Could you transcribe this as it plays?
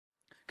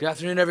Good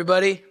afternoon,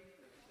 everybody.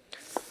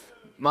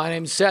 My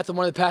name's Seth. I'm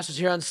one of the pastors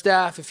here on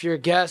staff. If you're a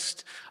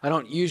guest, I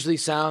don't usually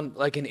sound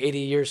like an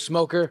 80-year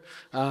smoker,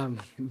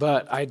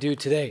 but I do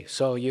today,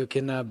 so you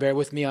can bear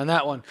with me on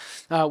that one.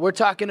 We're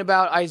talking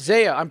about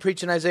Isaiah. I'm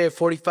preaching Isaiah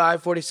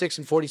 45, 46,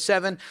 and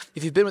 47.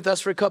 If you've been with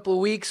us for a couple of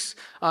weeks,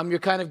 you're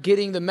kind of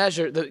getting the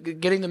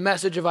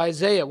message of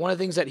Isaiah. One of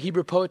the things that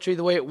Hebrew poetry,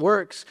 the way it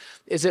works,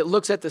 is it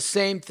looks at the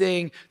same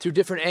thing through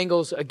different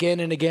angles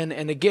again and again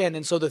and again.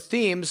 And so the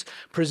themes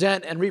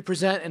present and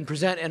represent and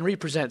present and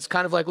represent. It's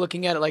kind of like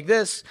looking at it like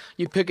this.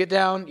 You pick it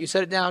down, you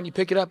set it down, you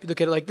pick it up, you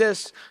look at it like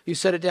this. You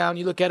set it down,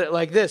 you look at it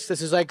like this.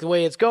 This is like the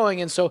way it's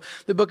going. And so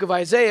the book of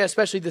Isaiah,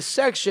 especially this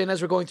section,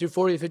 as we're going through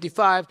 40 to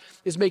 55,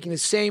 is making the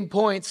same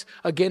points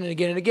again and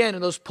again and again.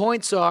 And those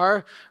points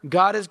are,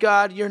 God is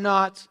God, you're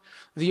not.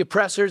 The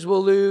oppressors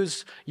will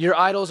lose. Your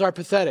idols are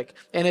pathetic.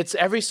 And it's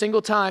every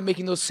single time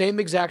making those same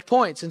exact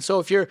points. And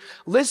so if you're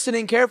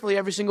listening carefully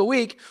every single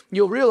week,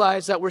 you'll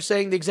realize that we're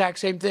saying the exact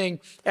same thing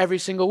every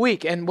single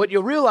week. And what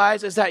you'll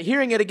realize is that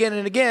hearing it again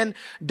and again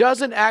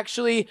doesn't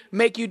actually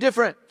make you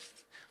different.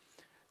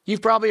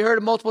 You've probably heard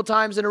it multiple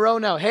times in a row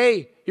now.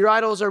 Hey, your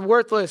idols are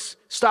worthless.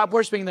 Stop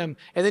worshiping them.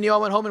 And then you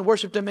all went home and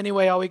worshiped them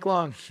anyway all week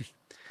long.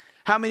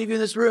 How many of you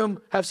in this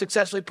room have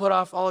successfully put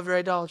off all of your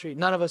idolatry?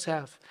 None of us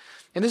have.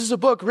 And this is a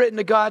book written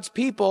to God's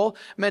people,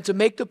 meant to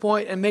make the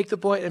point and make the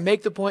point and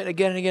make the point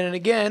again and again and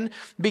again,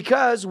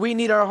 because we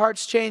need our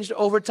hearts changed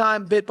over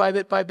time, bit by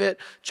bit by bit,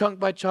 chunk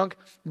by chunk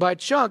by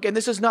chunk. And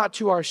this is not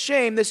to our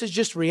shame. This is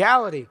just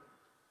reality.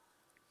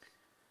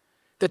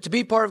 That to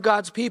be part of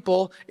God's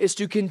people is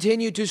to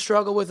continue to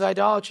struggle with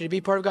idolatry. To be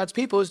part of God's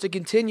people is to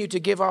continue to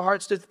give our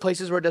hearts to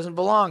places where it doesn't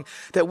belong.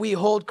 That we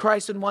hold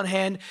Christ in one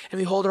hand and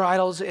we hold our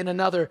idols in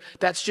another.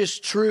 That's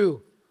just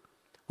true.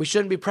 We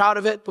shouldn't be proud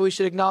of it, but we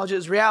should acknowledge it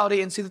as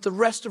reality and see that the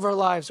rest of our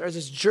lives are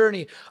this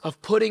journey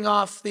of putting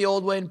off the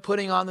old way and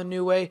putting on the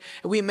new way.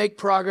 And we make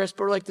progress,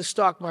 but we're like the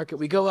stock market.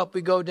 We go up,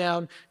 we go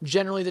down.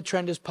 Generally, the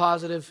trend is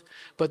positive,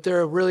 but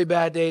there are really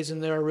bad days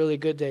and there are really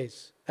good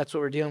days. That's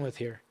what we're dealing with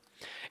here.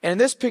 And in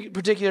this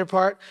particular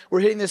part,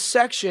 we're hitting this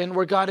section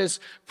where God is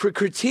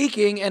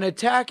critiquing and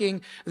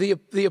attacking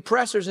the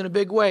oppressors in a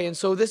big way. And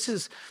so this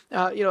is,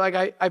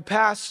 I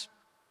pass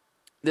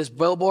this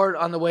billboard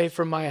on the way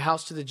from my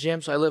house to the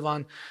gym. So I live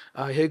on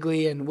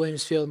Higley and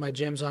Williamsfield. My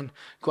gym's on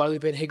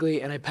Guadalupe and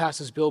Higley. And I pass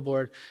this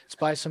billboard. It's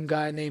by some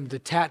guy named the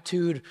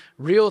Tattooed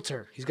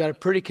Realtor. He's got a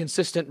pretty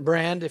consistent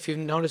brand. If you've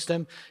noticed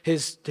him,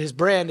 his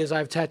brand is I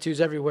have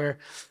tattoos everywhere.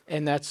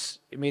 And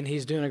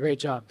he's doing a great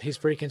job. He's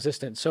pretty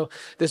consistent. So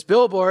this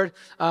billboard,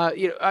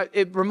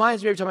 it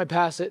reminds me every time I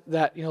pass it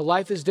that,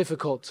 life is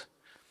difficult.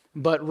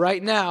 But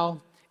right now,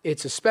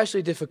 it's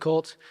especially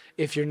difficult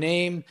if your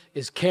name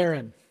is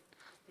Karen.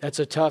 That's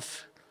a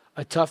tough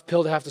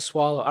pill to have to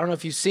swallow. I don't know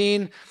if you've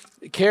seen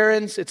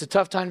Karens. It's a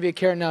tough time to be a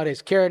Karen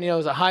nowadays. Karen,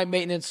 is a high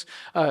maintenance,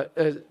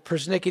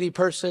 persnickety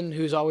person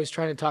who's always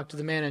trying to talk to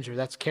the manager.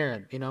 That's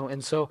Karen,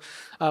 And so,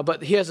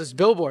 but he has this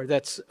billboard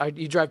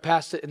you drive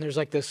past it and there's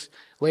like this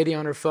lady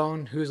on her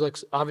phone who's like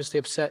obviously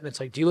upset. And it's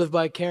like, do you live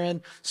by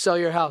Karen? Sell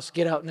your house.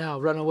 Get out now.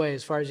 Run away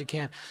as far as you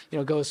can.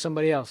 Go with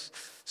somebody else.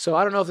 So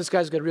I don't know if this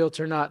guy's a good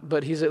realtor or not,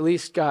 but he's at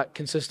least got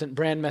consistent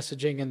brand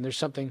messaging and there's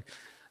something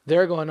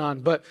there going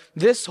on. But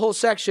this whole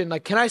section,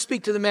 can I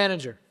speak to the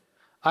manager?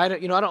 I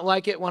don't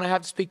like it when I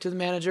have to speak to the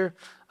manager.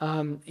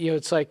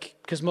 It's like,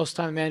 because most of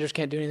the time the managers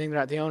can't do anything, they're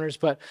not the owners.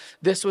 But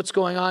what's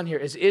going on here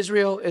is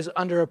Israel is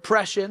under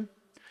oppression,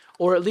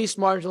 or at least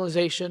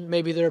marginalization.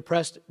 Maybe they're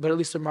oppressed, but at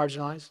least they're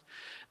marginalized.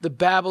 The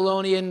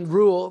Babylonian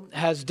rule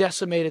has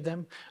decimated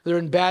them. They're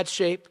in bad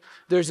shape.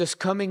 There's this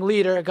coming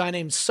leader, a guy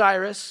named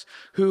Cyrus,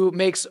 who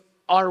makes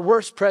our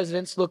worst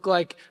presidents look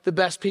like the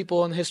best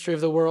people in the history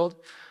of the world.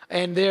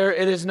 And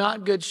it is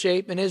not good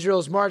shape, and Israel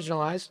is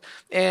marginalized.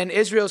 And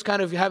Israel is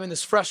kind of having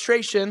this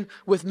frustration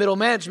with middle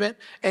management.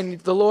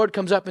 And the Lord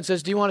comes up and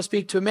says, do you want to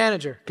speak to a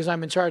manager? Because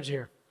I'm in charge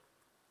here.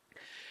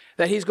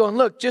 That he's going,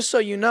 look, just so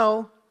you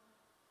know,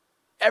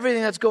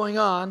 everything that's going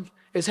on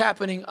is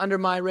happening under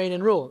my reign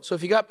and rule. So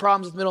if you got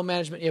problems with middle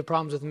management, you have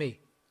problems with me.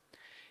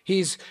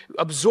 He's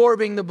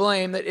absorbing the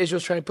blame that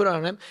Israel's trying to put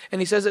on him,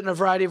 and he says it in a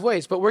variety of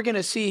ways. But we're going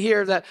to see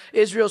here that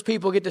Israel's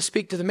people get to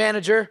speak to the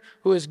manager,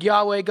 who is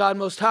Yahweh, God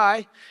Most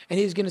High, and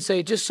he's going to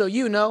say, just so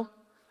you know,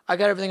 I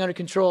got everything under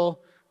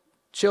control.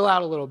 Chill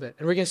out a little bit.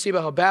 And we're going to see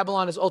about how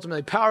Babylon is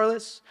ultimately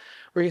powerless.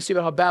 We're going to see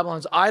about how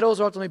Babylon's idols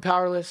are ultimately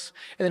powerless,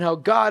 and then how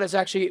God is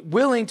actually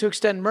willing to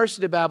extend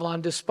mercy to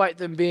Babylon despite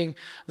them being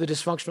the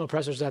dysfunctional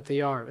oppressors that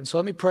they are. And so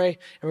let me pray,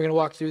 and we're going to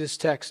walk through this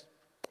text.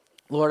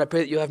 Lord, I pray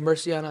that you'll have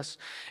mercy on us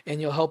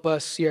and you'll help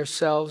us see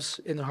ourselves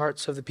in the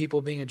hearts of the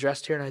people being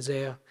addressed here in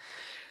Isaiah.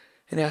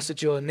 And ask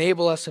that you'll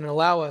enable us and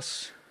allow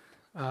us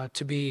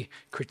to be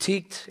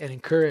critiqued and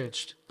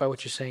encouraged by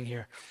what you're saying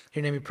here.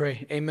 In your name we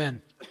pray.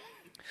 Amen.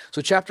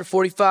 So chapter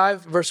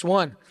 45, verse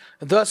 1.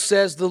 Thus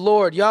says the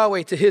Lord,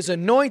 Yahweh, to his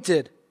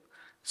anointed,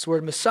 this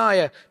word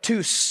Messiah,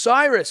 to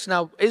Cyrus.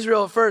 Now,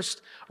 Israel at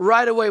first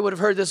right away would have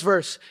heard this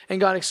verse and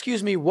gone,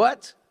 excuse me,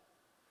 what?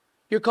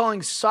 You're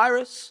calling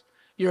Cyrus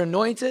your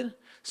anointed?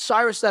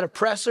 Cyrus that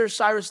oppressor,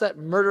 Cyrus that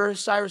murderer,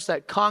 Cyrus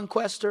that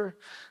conquester,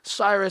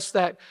 Cyrus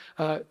that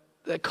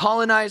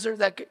colonizer,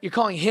 that you're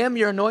calling him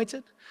your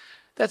anointed?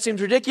 That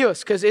seems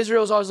ridiculous because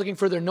Israel is always looking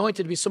for their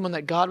anointed to be someone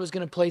that God was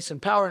going to place in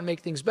power and make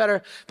things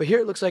better. But here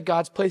it looks like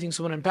God's placing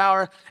someone in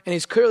power and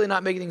he's clearly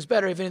not making things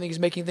better. If anything, he's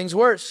making things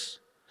worse.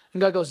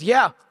 And God goes,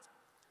 yeah,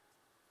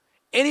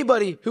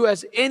 anybody who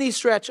has any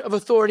stretch of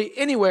authority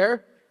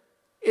anywhere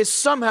is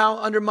somehow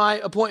under my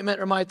appointment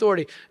or my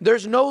authority.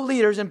 There's no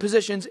leaders and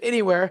positions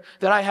anywhere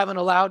that I haven't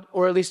allowed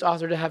or at least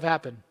authored to have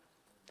happen.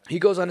 He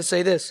goes on to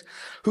say this,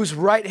 whose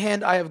right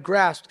hand I have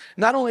grasped.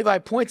 Not only have I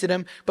appointed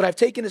him, but I've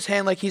taken his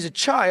hand like he's a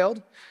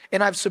child,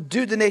 and I've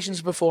subdued the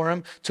nations before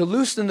him, to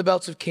loosen the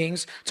belts of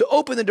kings, to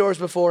open the doors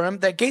before him,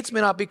 that gates may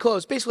not be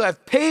closed. Basically,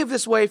 I've paved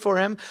this way for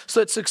him so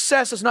that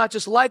success is not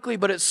just likely,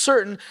 but it's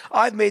certain.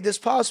 I've made this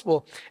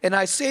possible. And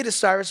I say to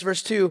Cyrus,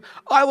 verse 2,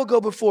 I will go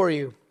before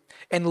you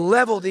and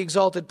level the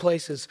exalted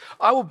places.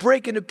 I will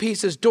break into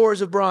pieces doors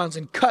of bronze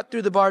and cut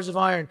through the bars of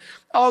iron.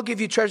 I'll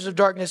give you treasures of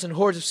darkness and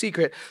hoards of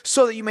secret,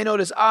 so that you may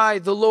notice I,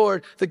 the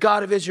Lord, the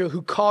God of Israel,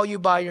 who call you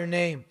by your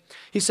name.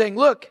 He's saying,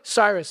 look,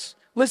 Cyrus,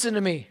 listen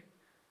to me.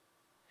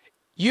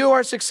 You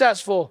are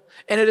successful,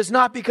 and it is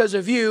not because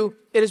of you,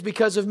 it is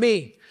because of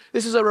me.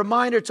 This is a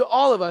reminder to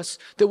all of us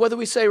that whether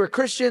we say we're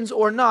Christians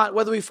or not,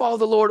 whether we follow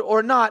the Lord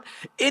or not,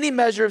 any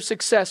measure of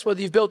success, whether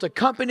you've built a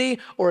company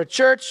or a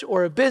church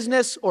or a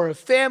business or a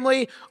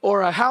family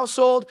or a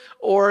household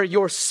or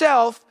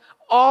yourself,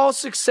 all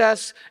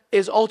success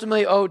is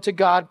ultimately owed to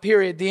God,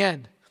 period, the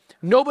end.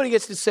 Nobody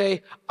gets to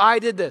say, I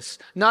did this,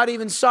 not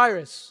even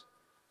Cyrus.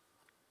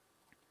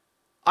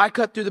 I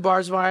cut through the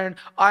bars of iron.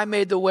 I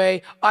made the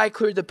way. I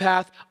cleared the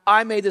path.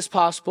 I made this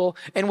possible.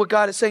 And what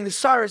God is saying to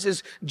Cyrus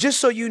is, just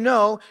so you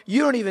know,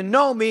 you don't even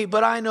know me,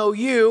 but I know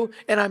you,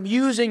 and I'm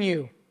using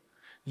you.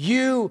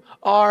 You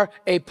are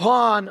a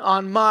pawn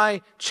on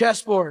my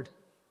chessboard.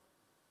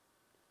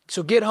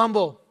 So get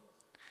humble.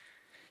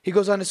 He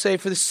goes on to say,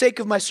 for the sake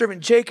of my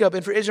servant Jacob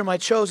and for Israel my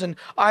chosen,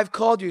 I've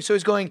called you. So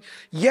he's going,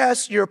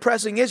 yes, you're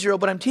oppressing Israel,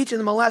 but I'm teaching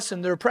them a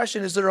lesson. Their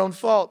oppression is their own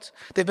fault.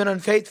 They've been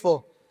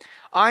unfaithful.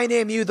 I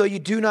name you, though you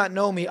do not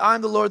know me.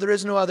 I'm the Lord, there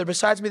is no other.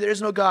 Besides me, there is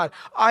no God.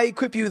 I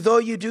equip you, though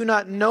you do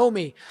not know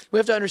me. We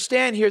have to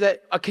understand here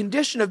that a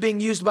condition of being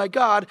used by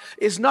God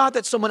is not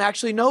that someone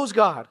actually knows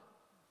God.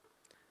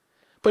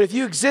 But if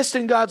you exist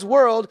in God's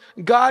world,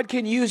 God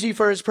can use you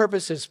for his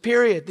purposes,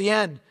 period, the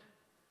end.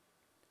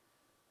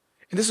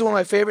 And this is one of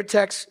my favorite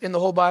texts in the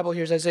whole Bible.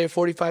 Here's Isaiah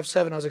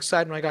 45:7. I was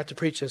excited when I got to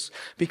preach this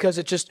because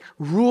it just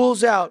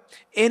rules out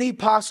any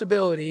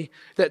possibility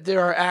that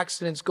there are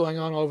accidents going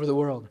on all over the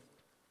world.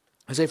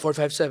 Isaiah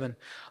 45:7,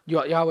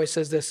 Yahweh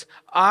says this,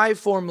 I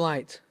form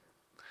light,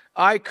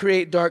 I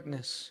create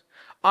darkness,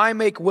 I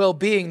make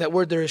well-being, that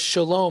word there is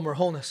shalom or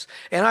wholeness,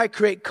 and I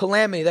create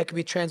calamity, that can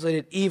be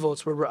translated evil,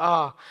 it's word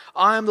ra'ah.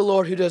 I am the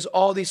Lord who does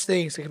all these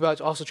things, that can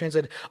be also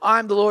translated, I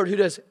am the Lord who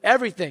does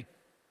everything.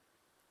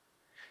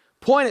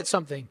 Point at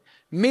something,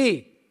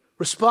 me,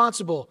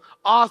 responsible,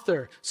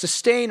 author,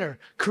 sustainer,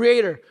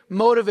 creator,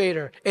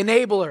 motivator,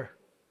 enabler.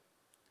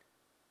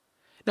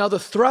 Now, the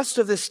thrust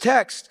of this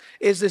text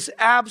is this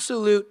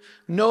absolute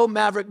no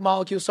maverick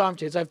molecule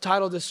sovereignty. As I've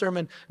titled this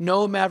sermon,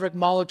 No Maverick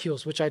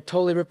Molecules, which I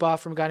totally rip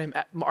off from a guy named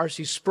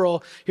R.C.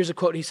 Sproul. Here's a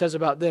quote he says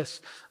about this,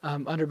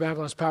 under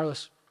Babylon's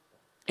Powerless.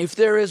 If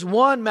there is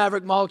one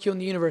maverick molecule in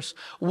the universe,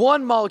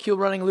 one molecule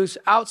running loose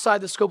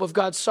outside the scope of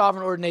God's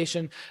sovereign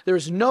ordination, there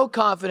is no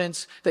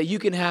confidence that you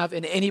can have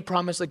in any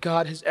promise that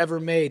God has ever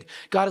made.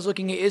 God is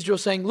looking at Israel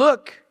saying,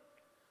 look,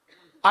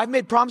 I've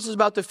made promises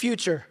about the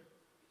future.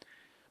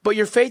 But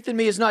your faith in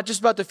me is not just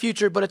about the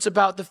future, but it's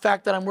about the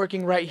fact that I'm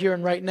working right here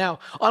and right now.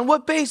 On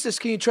what basis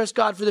can you trust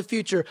God for the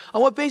future?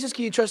 On what basis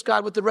can you trust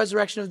God with the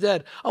resurrection of the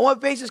dead? On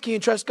what basis can you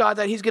trust God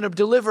that he's going to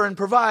deliver and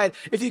provide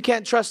if you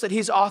can't trust that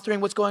he's authoring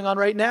what's going on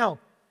right now?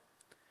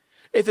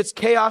 If it's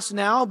chaos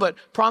now, but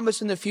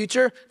promise in the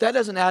future, that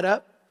doesn't add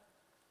up.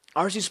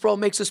 R.C. Sproul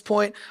makes this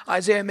point.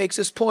 Isaiah makes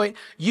this point.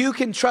 You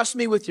can trust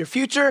me with your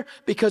future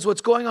because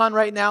what's going on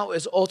right now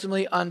is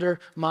ultimately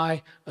under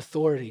my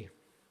authority.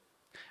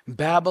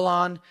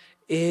 Babylon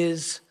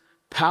is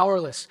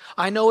powerless.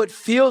 I know it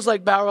feels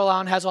like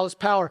Babylon has all this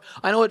power.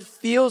 I know it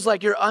feels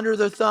like you're under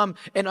their thumb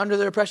and under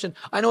their oppression.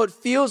 I know it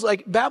feels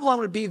like Babylon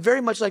would be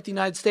very much like the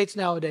United States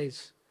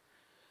nowadays.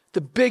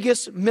 The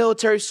biggest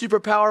military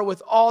superpower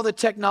with all the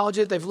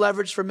technology that they've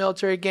leveraged for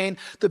military gain,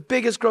 the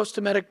biggest gross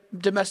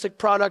domestic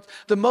product,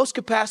 the most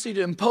capacity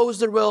to impose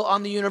their will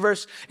on the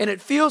universe. And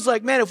it feels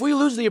like, man, if we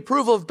lose the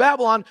approval of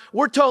Babylon,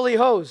 we're totally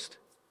hosed.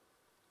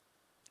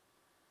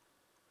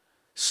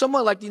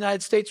 Somewhat like the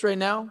United States right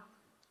now,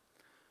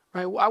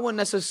 right? I wouldn't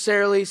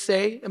necessarily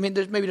say,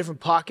 there's maybe different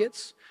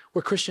pockets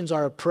where Christians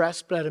are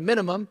oppressed, but at a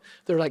minimum,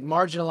 they're like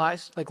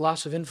marginalized, like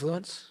loss of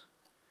influence.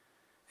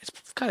 It's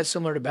kind of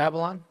similar to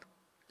Babylon.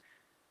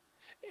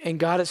 And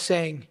God is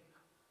saying,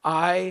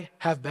 I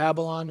have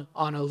Babylon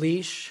on a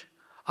leash.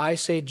 I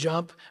say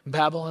jump.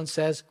 Babylon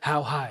says,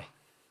 how high?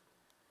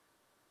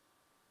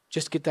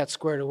 Just get that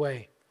squared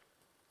away.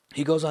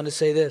 He goes on to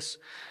say this.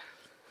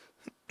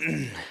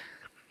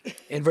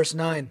 In verse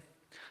 9,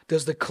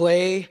 Does the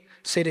clay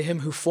say to him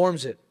who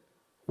forms it,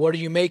 what are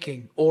you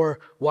making? Or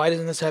why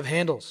doesn't this have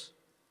handles?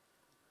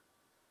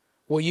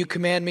 Will you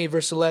command me,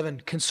 verse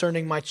 11,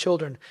 concerning my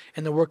children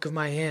and the work of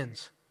my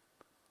hands?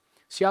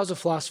 See, I was a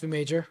philosophy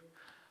major.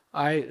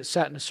 I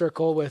sat in a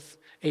circle with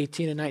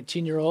 18 and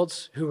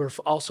 19-year-olds who were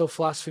also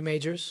philosophy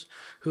majors,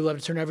 who love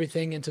to turn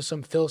everything into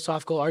some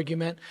philosophical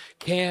argument.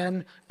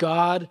 Can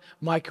God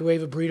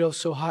microwave a burrito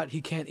so hot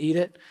he can't eat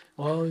it?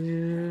 Well,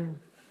 yeah.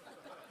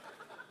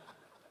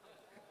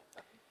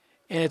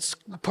 And it's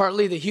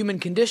partly the human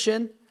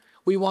condition.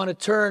 We want to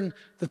turn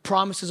the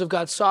promises of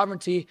God's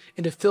sovereignty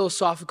into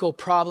philosophical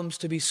problems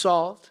to be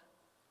solved.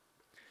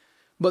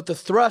 But the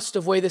thrust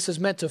of way this is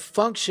meant to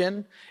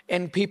function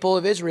in people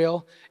of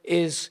Israel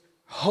is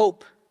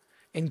hope,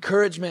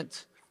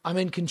 encouragement. I'm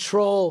in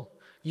control.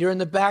 You're in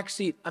the back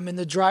seat. I'm in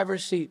the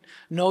driver's seat.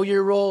 Know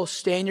your role.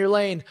 Stay in your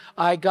lane.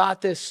 I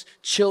got this.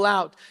 Chill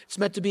out. It's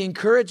meant to be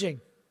encouraging.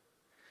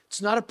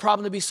 It's not a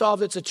problem to be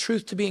solved. It's a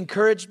truth to be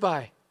encouraged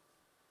by.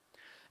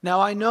 Now,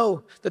 I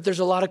know that there's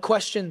a lot of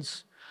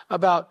questions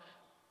about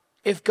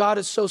if God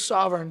is so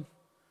sovereign,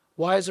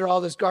 why is there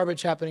all this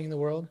garbage happening in the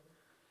world?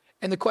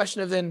 And the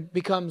question of then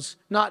becomes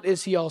not,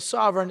 is he all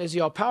sovereign? Is he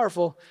all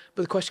powerful?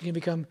 But the question can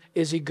become,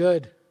 is he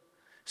good?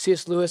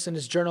 C.S. Lewis in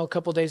his journal a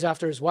couple days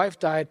after his wife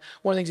died,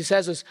 one of the things he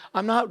says is,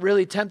 I'm not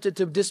really tempted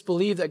to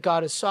disbelieve that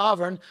God is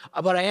sovereign,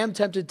 but I am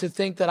tempted to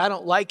think that I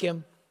don't like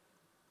him.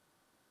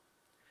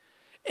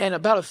 And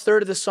about a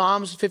third of the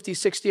Psalms, 50,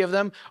 60 of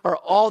them, are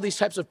all these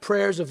types of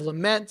prayers of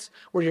lament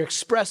where you're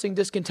expressing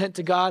discontent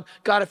to God.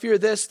 God, if you're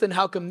this, then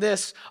how come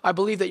this? I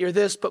believe that you're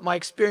this, but my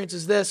experience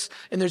is this.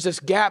 And there's this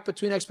gap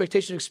between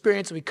expectation and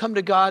experience. And we come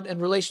to God in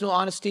relational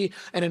honesty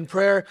and in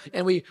prayer,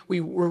 and we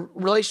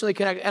relationally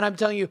connect. And I'm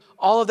telling you,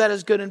 all of that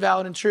is good and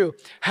valid and true.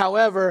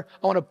 However,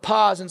 I want to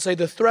pause and say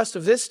the thrust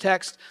of this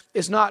text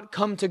is not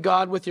come to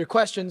God with your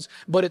questions,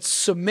 but it's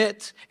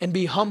submit and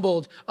be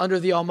humbled under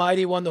the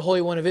Almighty One, the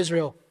Holy One of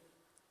Israel.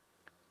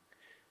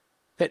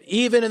 That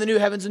even in the new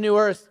heavens and new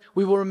earth,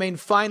 we will remain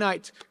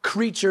finite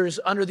creatures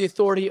under the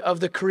authority of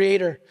the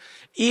Creator.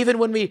 Even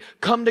when we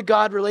come to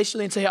God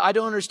relationally and say, I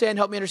don't understand,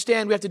 help me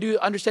understand, we have to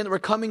understand that we're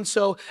coming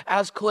so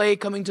as clay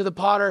coming to the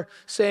potter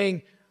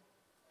saying,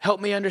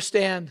 help me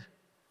understand.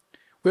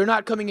 We're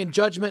not coming in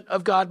judgment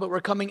of God, but we're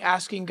coming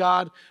asking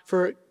God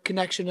for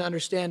connection and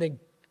understanding.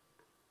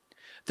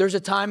 There's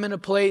a time and a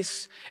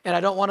place, and I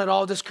don't want to at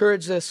all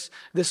discourage this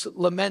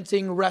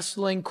lamenting,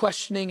 wrestling,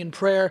 questioning, and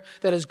prayer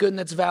that is good and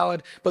that's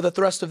valid. But the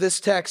thrust of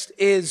this text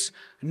is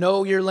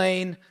know your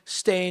lane,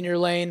 stay in your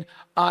lane.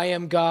 I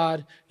am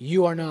God,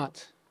 you are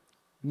not.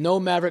 No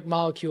maverick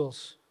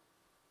molecules.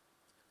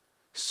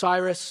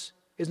 Cyrus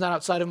is not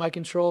outside of my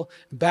control.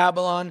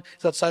 Babylon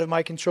is outside of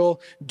my control.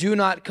 Do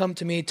not come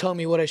to me, tell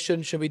me what I should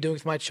and shouldn't be doing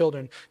with my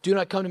children. Do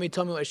not come to me,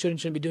 tell me what I should and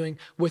shouldn't be doing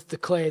with the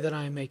clay that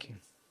I am making.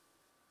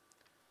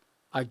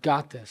 I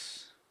got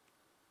this.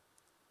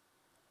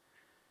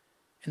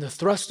 And the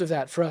thrust of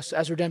that for us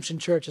as Redemption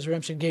Church, as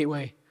Redemption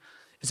Gateway,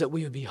 is that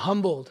we would be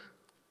humbled,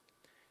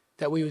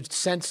 that we would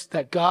sense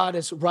that God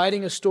is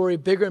writing a story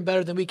bigger and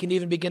better than we can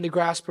even begin to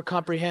grasp or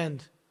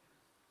comprehend.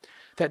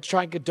 That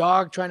like a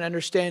dog trying to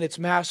understand its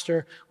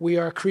master, we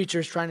are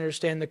creatures trying to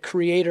understand the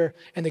Creator,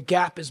 and the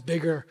gap is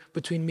bigger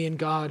between me and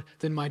God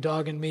than my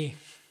dog and me.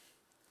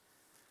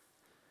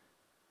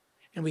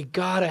 And we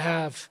got to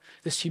have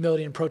this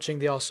humility in approaching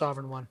the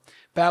all-sovereign one.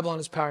 Babylon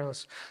is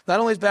powerless. Not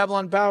only is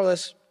Babylon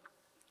powerless,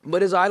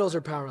 but his idols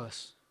are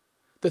powerless.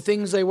 The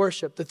things they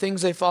worship, the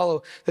things they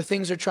follow, the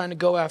things they're trying to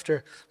go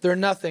after, they're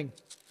nothing.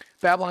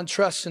 Babylon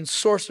trusts in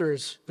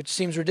sorcerers, which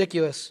seems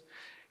ridiculous.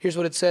 Here's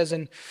what it says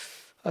in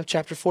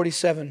chapter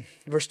 47,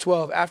 verse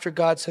 12. After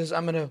God says,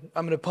 I'm going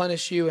to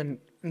punish you and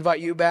invite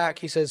you back,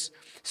 he says,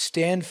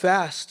 stand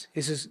fast.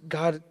 He says,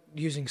 God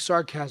using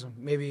sarcasm.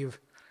 Maybe you've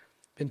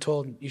been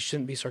told you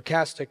shouldn't be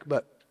sarcastic,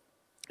 but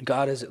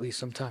God is at least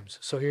sometimes.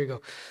 So here you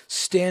go.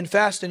 Stand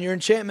fast in your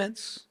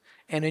enchantments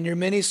and in your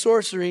many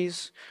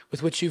sorceries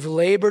with which you've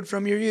labored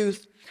from your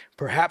youth.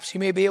 Perhaps you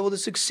may be able to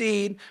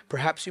succeed.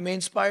 Perhaps you may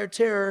inspire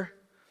terror.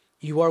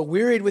 You are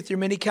wearied with your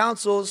many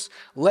counsels.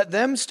 Let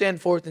them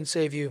stand forth and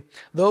save you.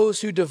 Those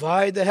who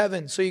divide the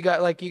heavens. So you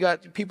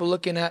got people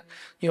looking at,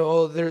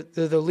 they're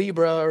the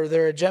Libra or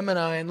they're a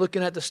Gemini and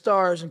looking at the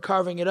stars and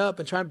carving it up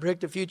and trying to predict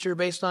the future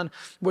based on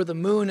where the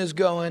moon is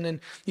going.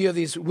 And you have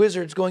these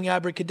wizards going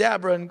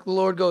abracadabra, and the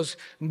Lord goes,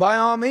 by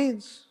all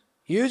means,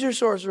 use your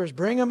sorcerers,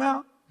 bring them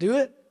out, do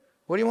it.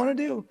 What do you want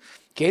to do?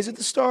 Gaze at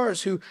the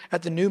stars who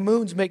at the new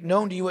moons make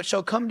known to you what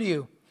shall come to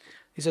you.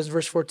 He says,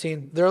 verse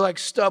 14, they're like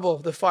stubble.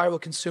 The fire will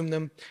consume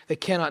them. They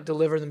cannot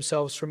deliver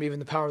themselves from even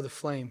the power of the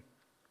flame.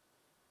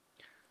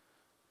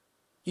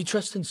 You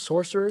trust in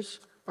sorcerers?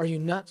 Are you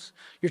nuts?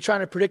 You're trying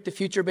to predict the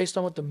future based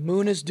on what the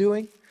moon is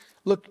doing?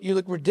 You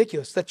look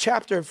ridiculous. That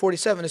chapter of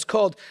 47 is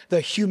called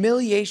the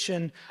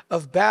humiliation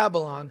of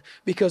Babylon,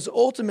 because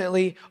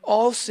ultimately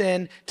all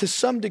sin to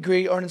some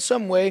degree or in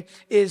some way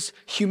is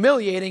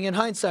humiliating in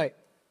hindsight.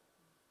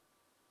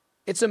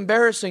 It's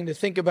embarrassing to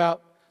think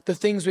about the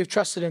things we've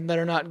trusted in that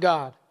are not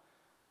God.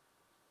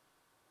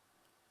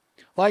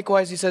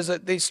 Likewise, he says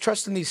that they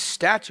trust in these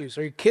statues.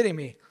 Are you kidding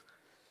me?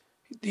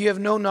 You have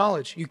no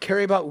knowledge. You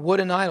carry about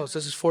wooden idols.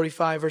 This is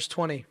 45, verse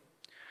 20.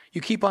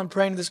 You keep on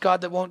praying to this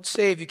God that won't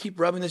save. You keep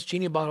rubbing this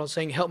genie bottle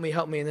saying, help me,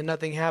 and then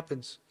nothing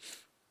happens.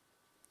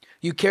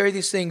 You carry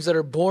these things that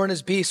are born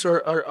as beasts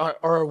or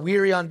are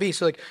weary on beasts.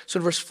 So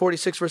in verse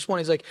 46, verse 1,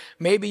 he's like,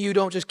 maybe you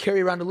don't just carry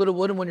around a little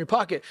wooden one in your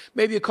pocket.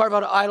 Maybe you carve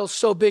out an idol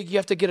so big you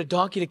have to get a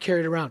donkey to carry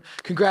it around.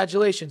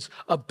 Congratulations,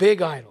 a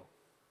big idol.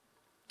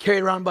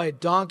 Carried around by a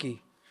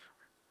donkey.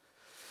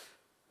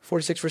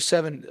 46, verse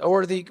 7.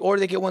 Or they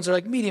get ones that are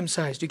like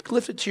medium-sized. You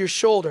lift it to your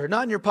shoulder,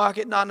 not in your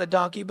pocket, not in a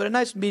donkey, but a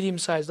nice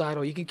medium-sized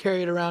idol. You can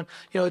carry it around.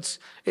 You get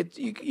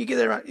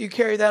it around. You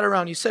carry that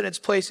around. You set it in its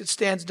place. It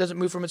stands. It doesn't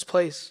move from its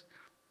place.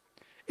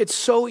 It's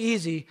so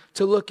easy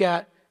to look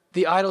at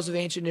the idols of the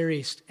ancient Near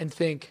East and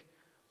think,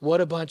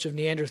 what a bunch of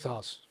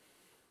Neanderthals.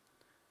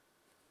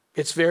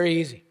 It's very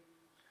easy.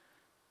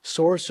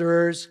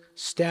 Sorcerers,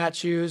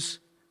 statues,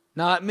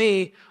 not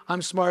me.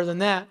 I'm smarter than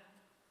that.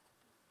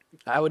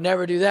 I would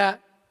never do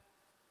that.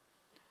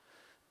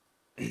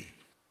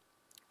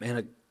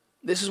 Man,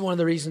 this is one of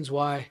the reasons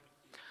why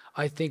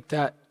I think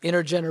that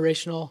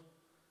intergenerational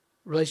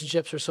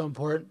relationships are so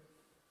important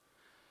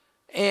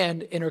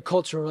and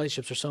intercultural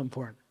relationships are so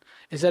important.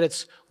 Is that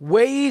it's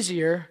way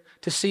easier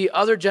to see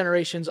other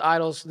generations'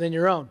 idols than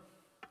your own.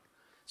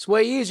 It's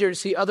way easier to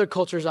see other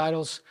cultures'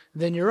 idols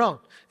than your own.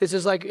 This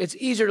is like, it's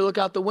easier to look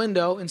out the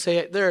window and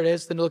say, there it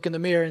is, than to look in the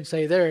mirror and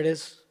say, there it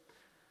is.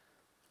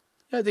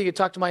 I think you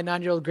talk to my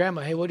 9-year-old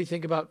grandma, hey, what do you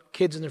think about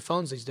kids and their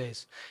phones these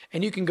days?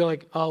 And you can go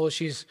like, oh, well,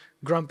 she's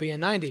grumpy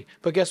and 90.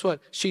 But guess what?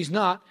 She's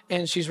not,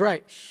 and she's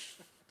right.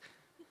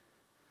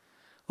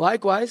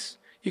 Likewise,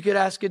 you could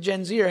ask a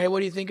Gen Zer, hey, what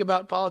do you think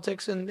about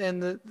politics and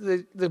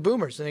the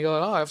boomers? And they go,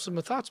 oh, I have some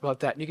thoughts about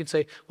that. And you can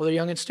say, well, they're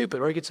young and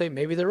stupid. Or you could say,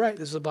 maybe they're right.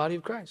 This is the body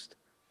of Christ.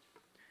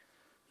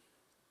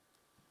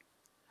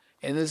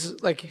 And this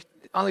is like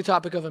on the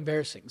topic of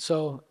embarrassing.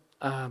 So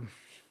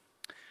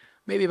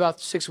maybe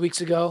about 6 weeks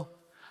ago,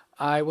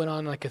 I went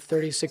on like a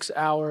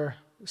 36-hour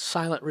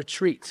silent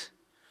retreat,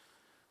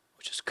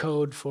 which is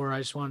code for I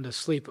just wanted to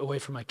sleep away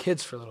from my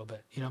kids for a little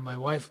bit. You know, my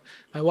wife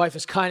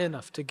is kind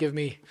enough to give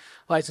me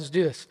license to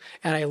do this.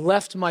 And I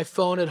left my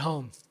phone at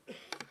home. I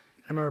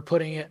remember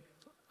putting it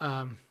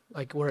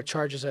like where it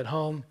charges at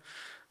home.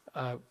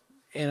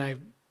 And I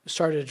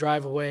started to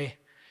drive away.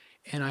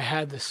 And I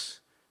had this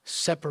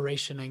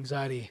separation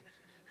anxiety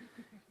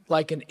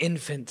like an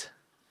infant.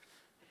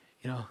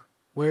 You know,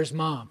 where's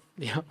mom?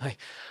 You know, like,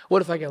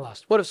 what if I get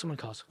lost? What if someone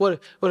calls? What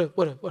if,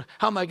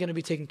 how am I going to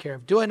be taken care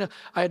of? Do I know?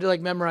 I had to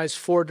like memorize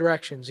 4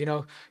 directions, you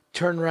know,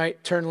 turn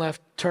right, turn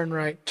left, turn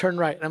right, turn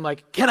right. And I'm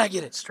like, can I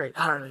get it straight?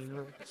 I don't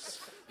know.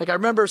 Like I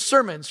remember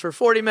sermons for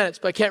 40 minutes,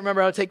 but I can't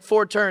remember how to take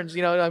 4 turns.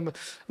 You know, I'm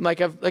like,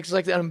 it's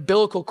like an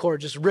umbilical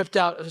cord just ripped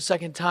out a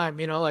second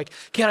time, you know, like,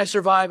 can I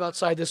survive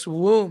outside this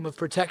womb of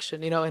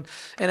protection, you know? And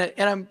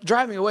I'm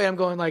driving away. I'm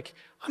going like,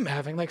 I'm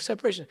having like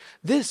separation.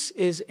 This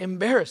is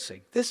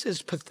embarrassing. This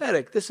is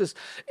pathetic. This is,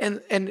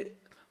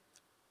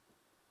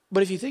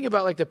 but if you think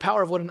about like the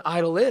power of what an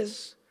idol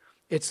is,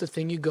 it's the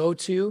thing you go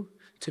to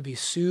be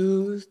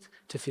soothed,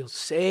 to feel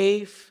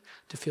safe,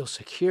 to feel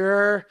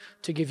secure,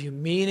 to give you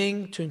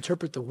meaning, to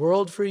interpret the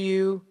world for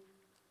you.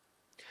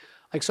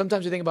 Like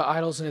sometimes we think about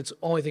idols and it's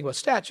only think about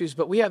statues,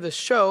 but we have this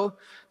show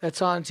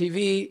that's on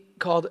TV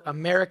called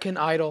American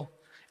Idol.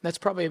 That's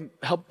probably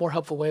a more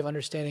helpful way of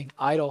understanding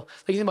idol.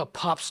 Like you think about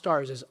pop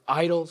stars as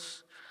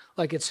idols.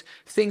 Like it's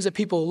things that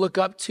people look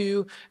up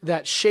to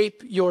that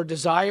shape your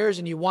desires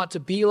and you want to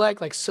be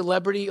like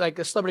celebrity, like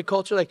a celebrity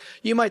culture. Like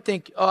you might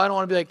think, oh, I don't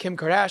want to be like Kim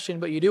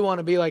Kardashian, but you do want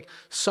to be like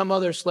some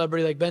other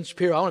celebrity like Ben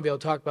Shapiro. I want to be able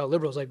to talk about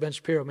liberals like Ben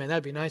Shapiro. Man,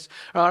 that'd be nice.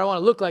 Or I don't want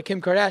to look like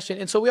Kim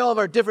Kardashian. And so we all have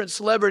our different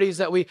celebrities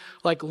that we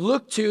like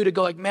look to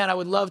go like, man, I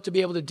would love to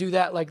be able to do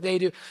that like they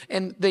do.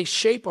 And they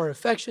shape our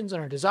affections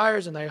and our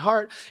desires and their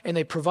heart, and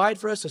they provide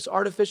for us this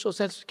artificial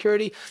sense of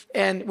security.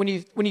 And when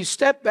you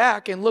step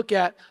back and look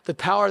at the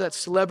power that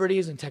celebrities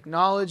and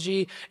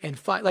technology and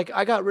like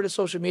I got rid of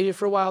social media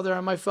for a while there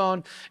on my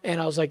phone, and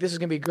I was like, this is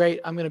gonna be great.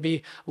 I'm gonna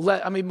be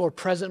more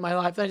present in my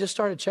life. And I just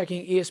started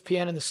checking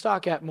ESPN and the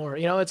stock app more.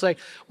 You know, it's like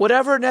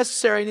whatever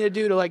necessary I need to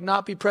do to like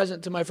not be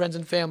present to my friends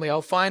and family,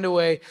 I'll find a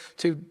way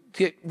to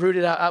get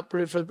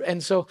uprooted for.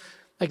 And so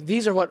like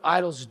these are what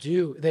idols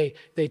do. They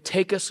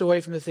take us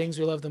away from the things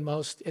we love the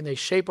most, and they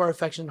shape our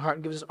affection and heart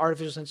and give us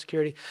artificial sense of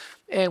security.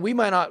 And we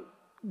might not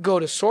go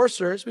to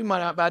sorcerers, we might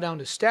not bow down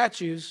to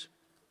statues,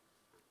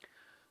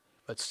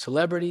 but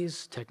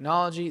celebrities,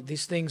 technology,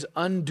 these things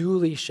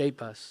unduly shape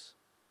us.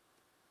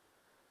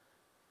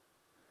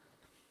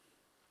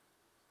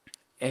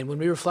 And when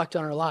we reflect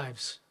on our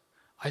lives,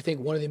 I think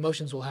one of the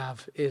emotions we'll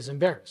have is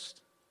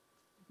embarrassed.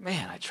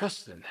 Man, I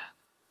trusted in that.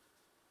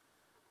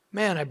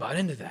 Man, I bought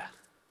into that.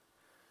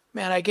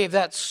 Man, I gave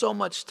that so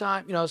much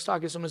time. You know, I was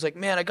talking to someone who's like,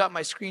 man, I got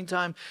my screen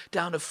time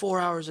down to 4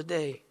 hours a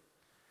day.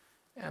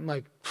 And I'm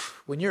like,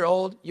 when you're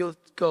old, you'll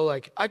go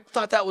like, I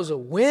thought that was a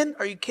win?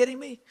 Are you kidding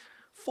me?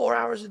 4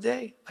 hours a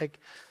day, like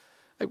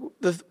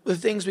the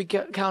things we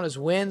count as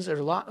wins are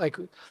a lot. Like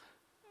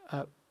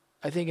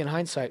I think in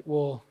hindsight,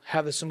 we'll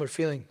have a similar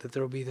feeling that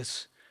there will be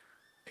this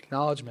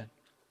acknowledgement.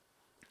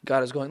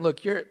 God is going,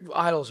 look, your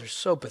idols are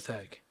so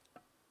pathetic.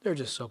 They're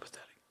just so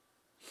pathetic.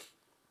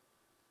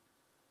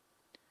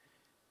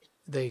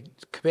 They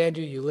command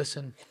you, you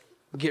listen,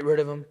 get rid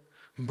of them,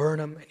 burn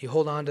them, and you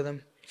hold on to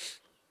them.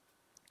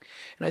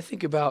 And I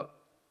think about,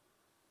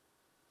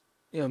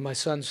 my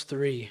son's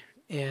 3,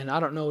 and I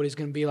don't know what he's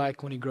going to be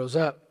like when he grows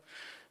up.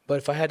 But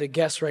if I had to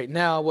guess right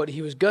now what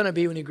he was going to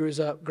be when he grows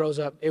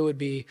up, it would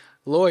be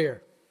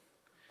lawyer.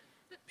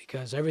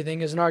 Because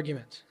everything is an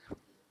argument.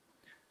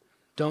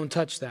 Don't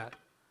touch that.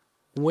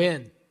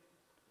 Win.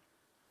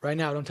 Right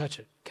now, don't touch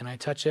it. Can I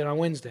touch it on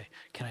Wednesday?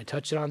 Can I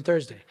touch it on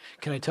Thursday?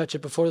 Can I touch it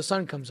before the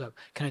sun comes up?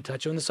 Can I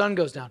touch it when the sun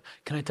goes down?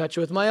 Can I touch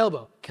it with my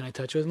elbow? Can I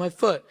touch it with my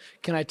foot?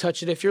 Can I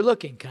touch it if you're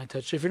looking? Can I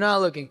touch it if you're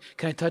not looking?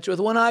 Can I touch it with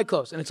one eye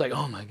closed? And it's like,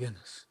 oh my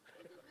goodness.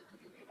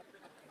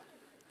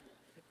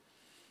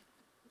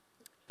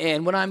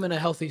 And when I'm in a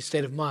healthy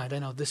state of mind, I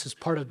know this is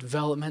part of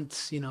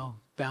development,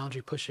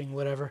 boundary pushing,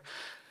 whatever.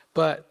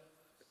 But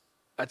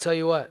I tell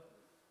you what,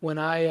 when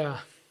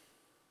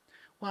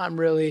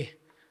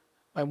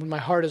my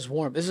heart is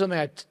warm, this is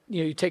something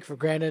you take for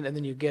granted and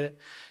then you get it,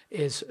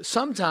 is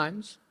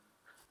sometimes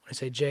when I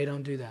say, Jay,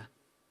 don't do that.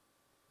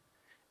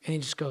 And he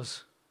just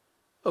goes,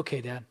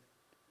 okay, Dad.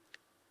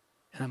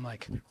 And I'm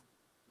like,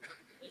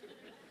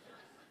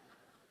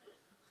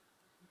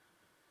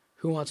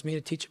 who wants me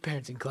to teach a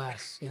parenting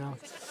class,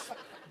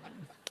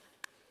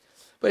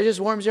 But it just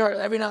warms your heart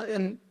every now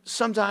and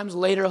sometimes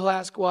later he'll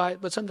ask why,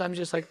 but sometimes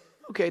just like,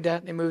 okay,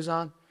 Dad, and he moves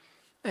on.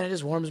 And it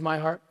just warms my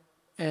heart.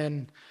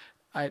 And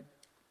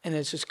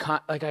it's just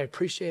I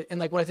appreciate it. And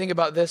like when I think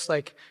about this,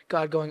 like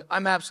God going,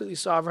 I'm absolutely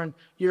sovereign.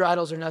 Your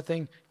idols are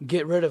nothing.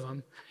 Get rid of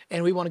them.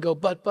 And we want to go,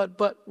 but,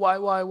 why?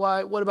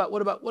 What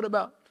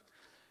about?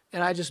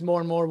 And I just more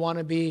and more want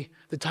to be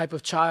the type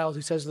of child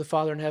who says to the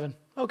Father in heaven,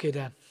 okay,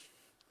 Dad,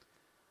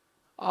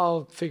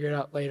 I'll figure it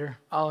out later.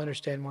 I'll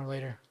understand more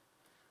later.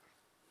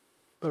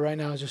 But right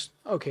now it's just,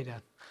 okay,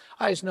 Dad.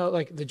 I just know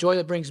like the joy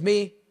that brings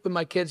me with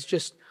my kids,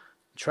 just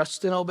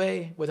trust and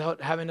obey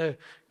without having to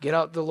get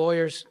out the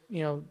lawyer's,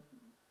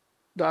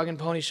 dog and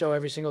pony show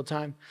every single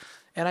time.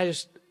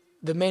 And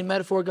the main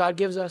metaphor God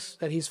gives us,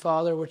 that he's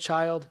Father, we're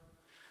child.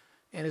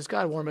 And it's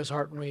God warm his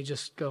heart when we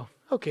just go,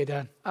 okay,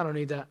 Dad, I don't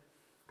need that.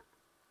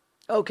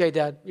 Okay,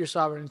 Dad, you're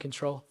sovereign in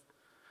control.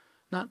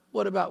 Not,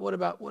 what about?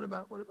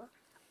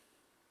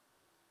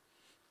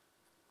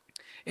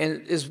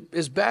 And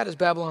as bad as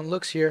Babylon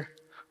looks here,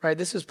 right,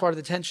 this is part of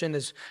the tension,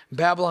 is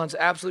Babylon's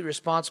absolutely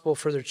responsible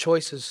for their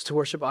choices to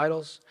worship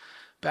idols.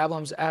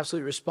 Babylon's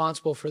absolutely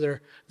responsible for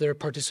their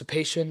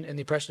participation in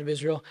the oppression of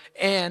Israel.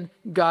 And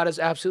God is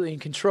absolutely in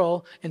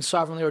control and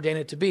sovereignly ordained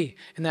it to be.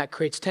 And that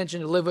creates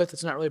tension to live with.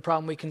 It's not really a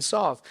problem we can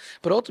solve.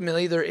 But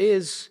ultimately, there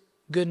is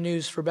good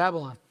news for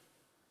Babylon.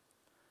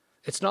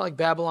 It's not like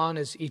Babylon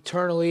is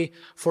eternally,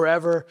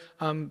 forever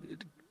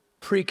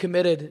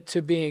pre-committed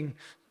to being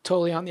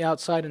totally on the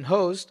outside and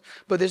hosed.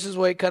 But this is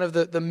why kind of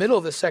the middle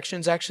of this section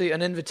is actually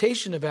an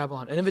invitation to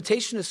Babylon, an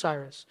invitation to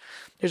Cyrus.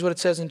 Here's what it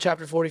says in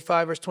chapter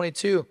 45, verse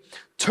 22.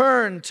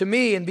 Turn to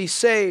me and be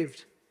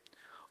saved,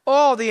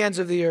 all the ends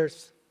of the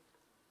earth,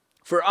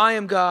 for I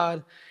am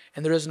God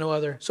and there is no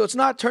other. So it's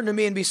not turn to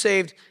me and be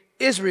saved,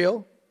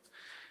 Israel.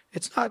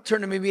 It's not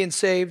turn to me being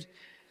saved,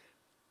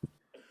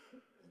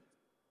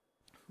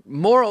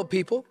 moral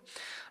people.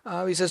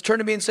 He says, turn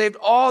to me and saved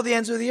all the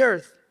ends of the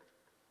earth.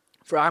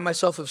 For I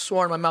myself have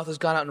sworn, my mouth has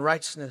gone out in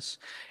righteousness,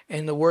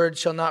 and the word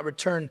shall not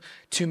return.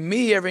 To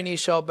me every knee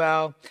shall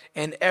bow,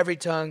 and every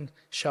tongue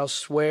shall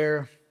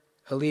swear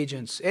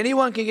allegiance.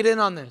 Anyone can get in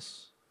on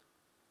this.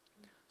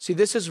 See,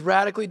 this is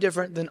radically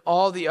different than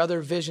all the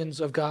other visions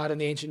of God in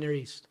the ancient Near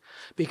East.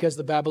 Because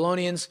the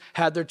Babylonians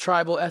had their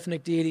tribal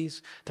ethnic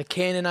deities. The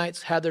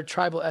Canaanites had their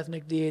tribal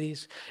ethnic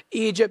deities.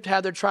 Egypt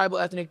had their tribal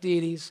ethnic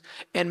deities.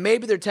 And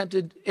maybe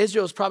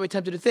Israel's probably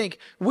tempted to think,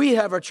 we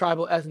have our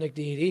tribal ethnic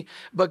deity.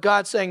 But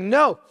God's saying,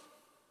 no.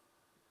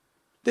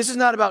 This is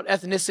not about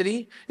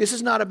ethnicity. This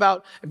is not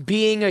about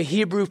being a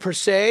Hebrew per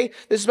se.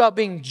 This is about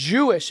being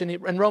Jewish. And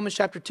in Romans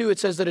chapter 2, it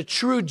says that a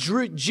true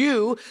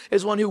Jew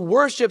is one who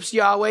worships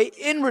Yahweh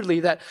inwardly.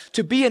 That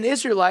to be an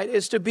Israelite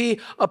is to be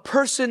a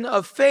person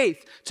of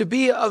faith. To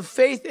be of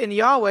faith in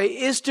Yahweh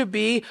is to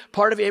be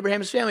part of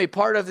Abraham's family,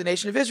 part of the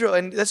nation of Israel.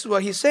 And this is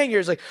what he's saying here.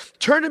 Is like,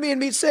 turn to me and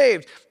be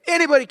saved.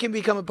 Anybody can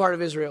become a part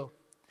of Israel.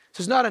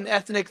 This is not an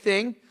ethnic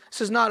thing. This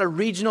is not a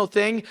regional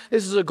thing.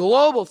 This is a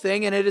global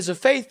thing, and it is a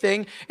faith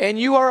thing, and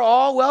you are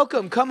all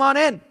welcome. Come on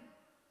in.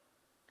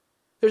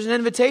 There's an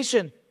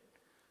invitation.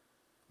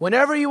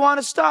 Whenever you want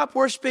to stop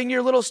worshiping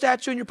your little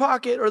statue in your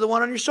pocket, or the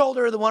one on your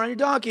shoulder, or the one on your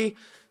donkey,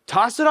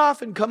 toss it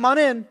off and come on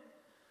in.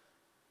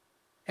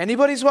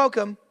 Anybody's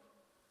welcome.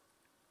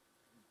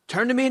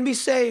 Turn to me and be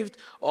saved,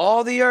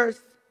 all the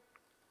earth.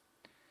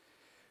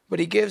 But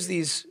he gives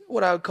these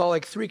what I would call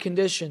like three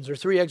conditions or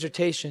three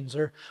exhortations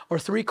or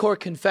three core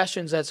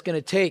confessions that's going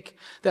to take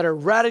that are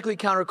radically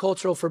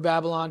countercultural for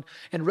Babylon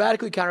and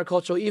radically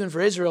countercultural even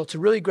for Israel to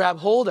really grab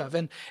hold of.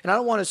 And I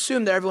don't want to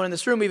assume that everyone in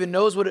this room even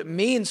knows what it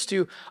means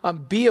to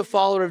be a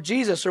follower of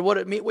Jesus or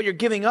what you're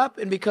giving up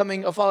in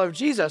becoming a follower of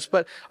Jesus.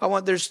 But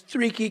there's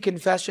three key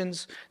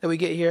confessions that we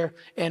get here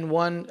and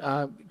one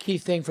key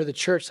thing for the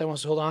church that I want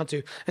us to hold on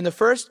to. And the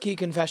first key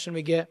confession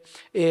we get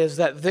is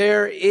that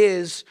there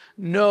is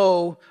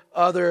no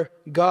other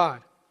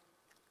God.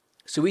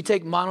 So we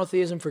take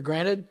monotheism for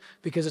granted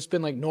because it's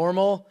been like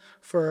normal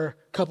for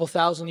a couple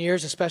thousand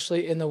years,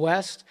 especially in the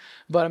West.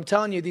 But I'm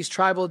telling you, these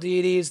tribal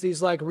deities,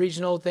 these like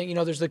regional thing,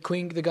 there's the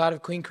God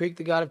of Queen Creek,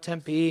 the God of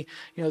Tempe,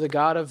 the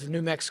God of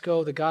New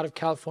Mexico, the God of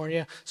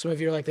California. Some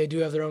of you are like, they do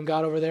have their own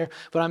God over there.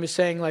 But I'm just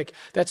saying, like,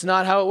 that's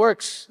not how it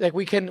works. Like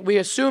we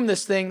assume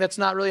this thing, that's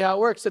not really how it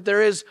works, that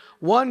there is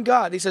one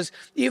God. He says,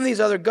 even these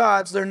other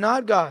gods, they're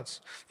not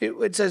gods.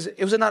 It says,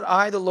 was it not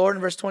I, the Lord,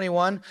 in verse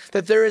 21,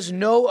 that there is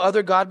no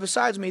other God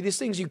besides me? These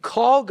things you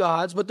call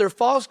gods, but they're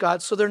false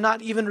gods, so they're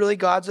not even really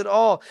gods at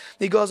all.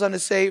 He goes on to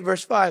say,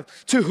 verse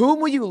 5, to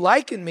whom will you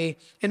liken me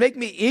and make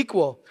me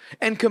equal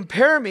and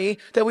compare me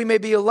that we may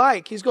be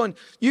alike? He's going,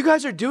 you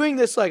guys are doing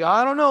this like,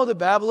 I don't know, the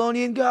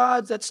Babylonian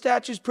gods, that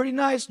statue's pretty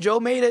nice.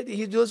 Joe made it.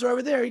 He lives right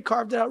over there. He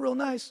carved it out real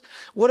nice.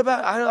 What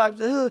about,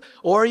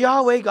 or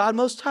Yahweh, God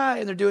Most High?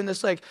 And they're doing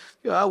this like,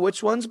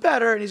 which one's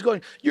better? And he's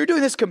going, you're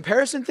doing this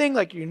comparison thing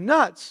like you're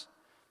nuts.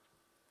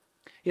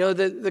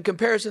 The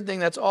comparison thing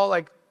that's all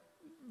like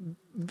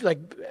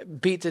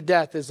beat to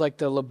death is like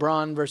the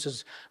LeBron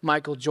versus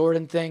Michael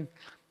Jordan thing,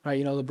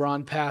 right?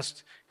 LeBron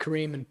passed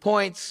Kareem in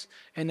points,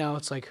 and now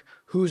it's like,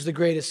 who's the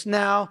greatest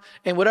now?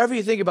 And whatever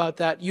you think about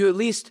that, you at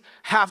least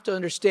have to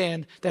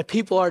understand that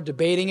people are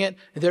debating it,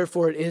 and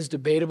therefore it is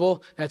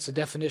debatable. That's the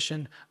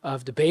definition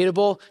of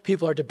debatable.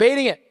 People are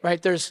debating it,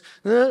 right? There's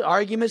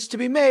arguments to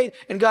be made,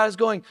 and God is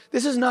going,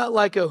 this is not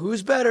like a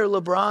who's better,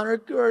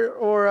 LeBron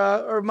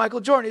or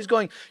Michael Jordan. He's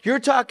going, you're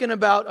talking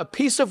about a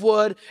piece of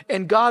wood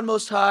and God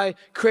Most High,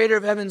 creator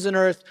of heavens and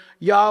earth,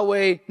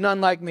 Yahweh,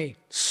 none like me.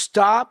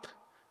 Stop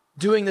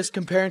doing this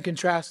compare and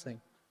contrast thing.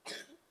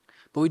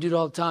 But we do it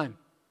all the time.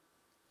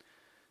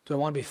 Do I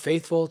want to be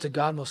faithful to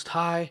God Most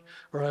High,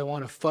 or do I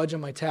want to fudge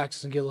on my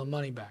taxes and get a little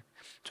money back?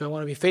 Do I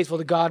want to be faithful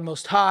to God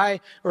Most High,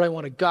 or do I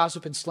want to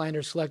gossip and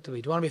slander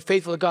selectively? Do I want to be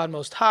faithful to God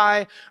Most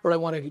High, or do I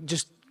want to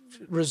just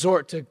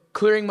resort to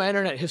clearing my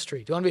internet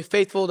history? Do I want to be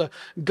faithful to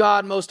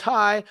God Most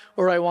High,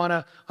 or do I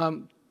want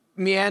to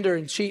meander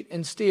and cheat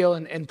and steal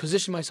and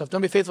position myself? Do I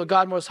want to be faithful to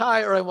God Most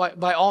High, or do I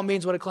by all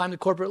means want to climb the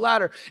corporate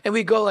ladder? And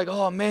we go like,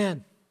 oh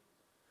man,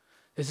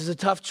 this is a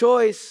tough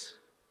choice.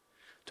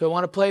 Do I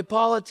want to play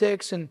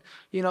politics and,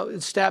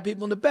 stab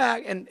people in the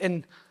back?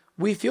 And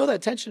we feel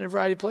that tension in a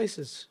variety of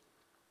places.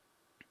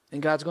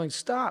 And God's going,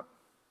 stop.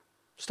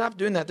 Stop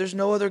doing that. There's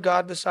no other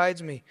God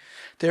besides me.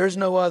 There is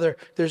no other.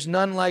 There's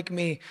none like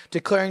me.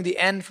 Declaring the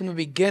end from the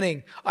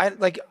beginning. I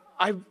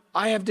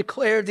have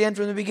declared the end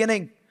from the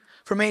beginning.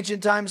 From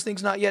ancient times,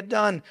 things not yet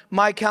done.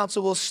 My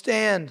counsel will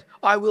stand.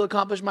 I will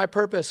accomplish my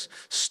purpose.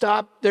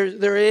 Stop.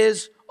 There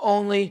is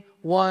only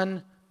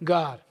one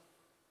God.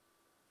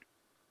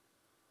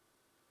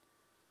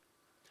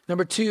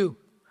 Number two,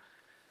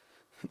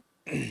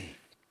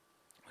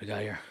 we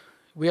got here.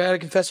 We got to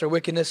confess our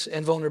wickedness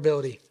and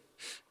vulnerability.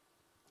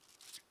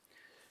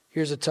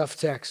 Here's a tough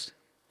text.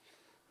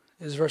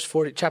 This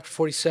is chapter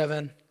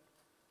 47,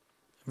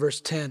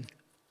 verse 10.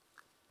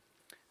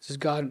 This is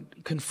God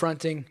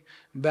confronting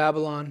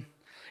Babylon.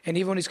 And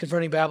even when he's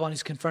confronting Babylon,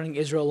 he's confronting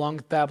Israel along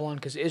with Babylon,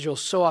 because Israel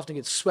so often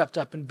gets swept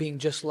up in being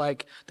just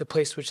like the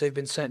place which they've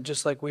been sent,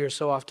 just like we are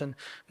so often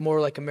more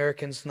like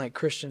Americans than like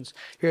Christians.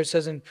 Here it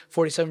says in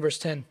 47 verse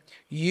 10,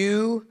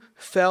 you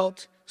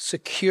felt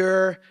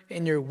secure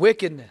in your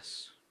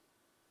wickedness.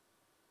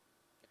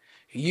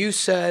 You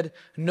said,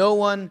 no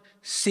one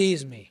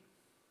sees me.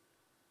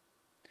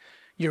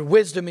 Your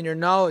wisdom and your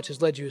knowledge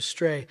has led you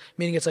astray.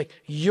 Meaning it's like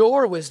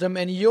your wisdom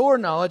and your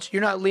knowledge,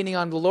 you're not leaning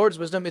on the Lord's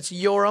wisdom, it's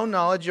your own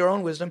knowledge, your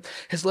own wisdom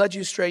has led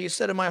you astray. You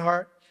said in my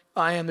heart,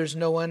 there's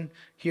no one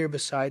here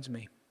besides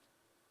me.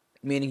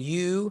 Meaning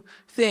you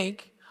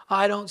think,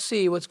 I don't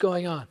see what's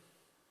going on.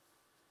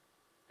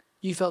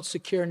 You felt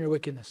secure in your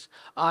wickedness.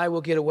 I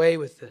will get away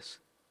with this.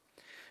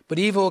 But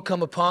evil will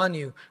come upon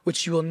you,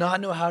 which you will not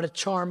know how to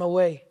charm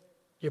away.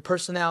 Your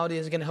personality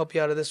is going to help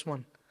you out of this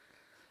one.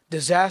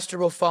 Disaster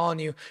will fall on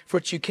you for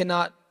which you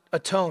cannot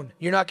atone.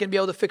 You're not going to be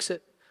able to fix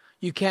it.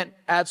 You can't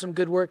add some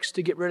good works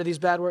to get rid of these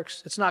bad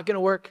works. It's not going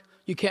to work.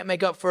 You can't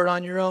make up for it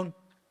on your own.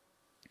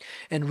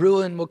 And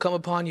ruin will come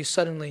upon you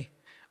suddenly,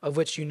 of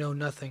which you know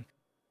nothing.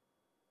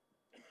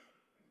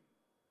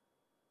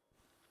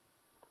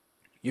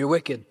 You're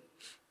wicked.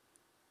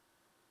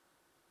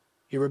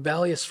 You're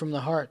rebellious from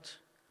the heart.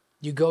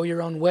 You go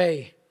your own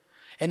way.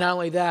 And not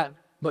only that,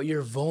 but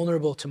you're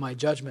vulnerable to my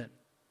judgment.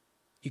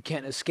 You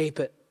can't escape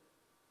it.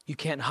 You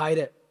can't hide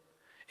it.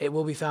 It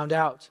will be found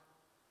out.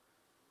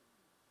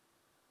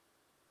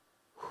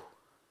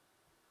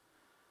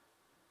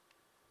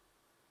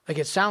 Like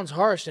it sounds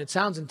harsh and it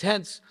sounds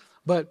intense,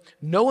 But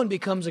no one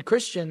becomes a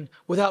Christian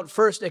without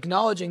first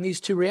acknowledging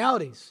these two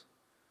realities.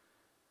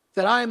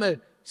 That I am a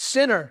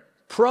sinner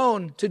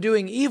prone to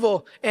doing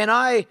evil, and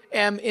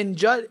I'm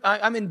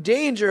in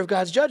danger of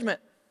God's judgment.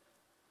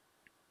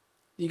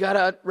 You got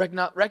to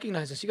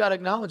recognize this. You got to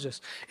acknowledge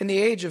this. In the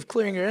age of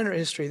clearing your inner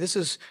history, this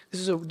is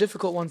a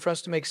difficult one for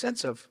us to make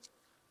sense of.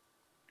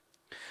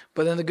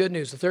 But then the good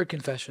news, the third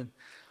confession,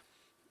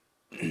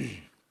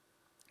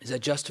 is that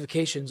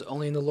justification is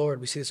only in the Lord.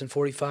 We see this in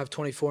 45,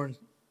 24,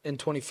 and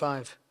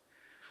 25.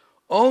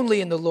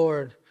 Only in the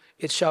Lord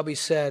it shall be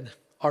said,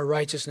 our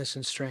righteousness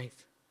and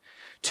strength.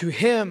 To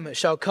him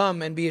shall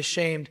come and be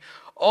ashamed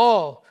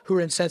all who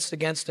are incensed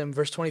against him.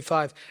 Verse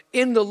 25,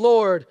 in the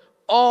Lord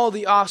all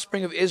the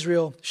offspring of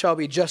Israel shall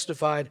be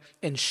justified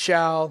and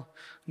shall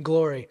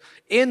glory.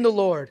 In the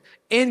Lord,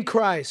 in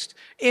Christ,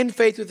 in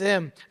faith with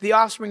him, the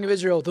offspring of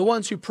Israel, the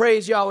ones who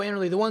praise Yahweh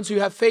inwardly, the ones who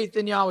have faith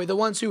in Yahweh, the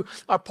ones who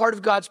are part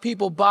of God's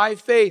people by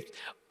faith,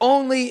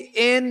 only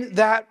in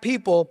that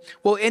people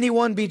will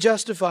anyone be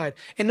justified.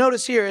 And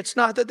notice here, it's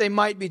not that they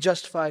might be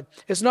justified.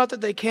 It's not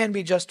that they can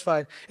be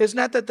justified. It's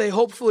not that they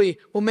hopefully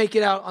will make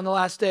it out on the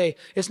last day.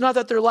 It's not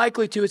that they're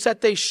likely to. It's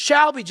that they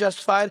shall be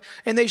justified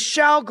and they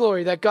shall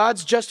glory. That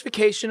God's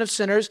justification of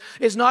sinners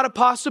is not a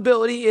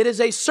possibility. It is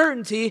a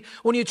certainty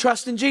when you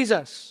trust in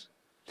Jesus.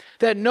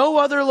 That no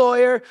other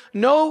lawyer,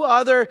 no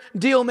other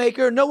deal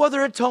maker, no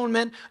other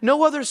atonement,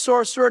 no other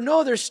sorcerer,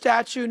 no other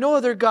statue, no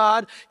other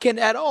God can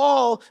at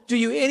all do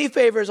you any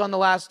favors on the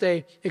last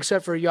day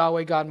except for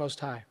Yahweh God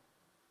Most High.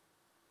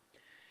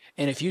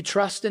 And if you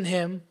trust in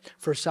him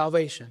for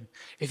salvation,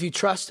 if you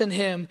trust in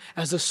him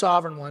as the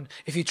sovereign one,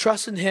 if you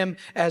trust in him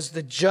as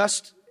the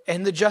just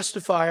and the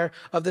justifier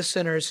of the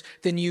sinners,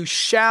 then you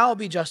shall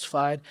be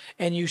justified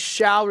and you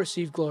shall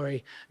receive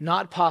glory,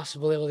 not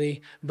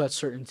possibility, but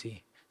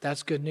certainty.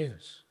 That's good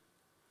news.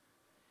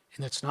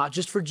 And it's not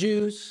just for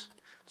Jews.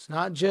 It's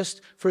not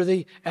just for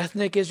the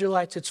ethnic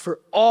Israelites. It's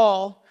for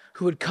all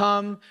who would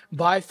come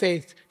by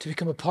faith to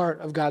become a part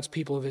of God's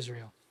people of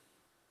Israel.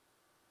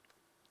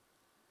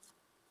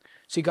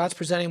 See, God's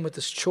presenting with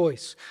this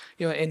choice.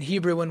 You know, in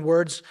Hebrew, when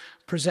words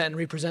present and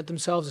represent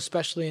themselves,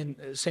 especially in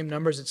the same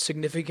numbers, it's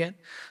significant.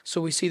 So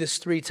we see this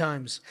 3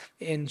 times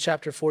in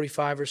chapter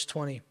 45, verse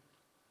 20.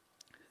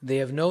 They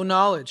have no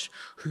knowledge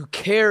who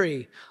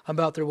carry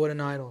about their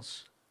wooden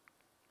idols.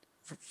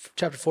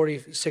 Chapter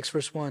 46,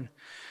 verse 1.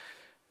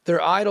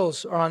 Their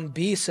idols are on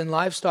beasts and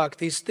livestock.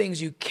 These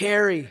things you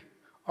carry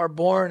are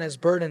borne as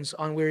burdens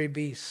on weary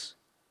beasts.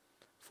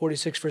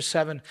 46, verse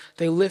 7.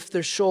 They lift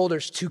their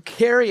shoulders to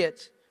carry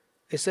it.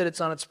 They said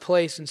it's on its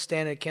place and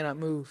stand it cannot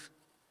move.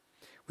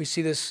 We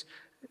see this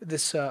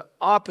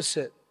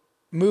opposite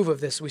move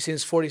of this. We see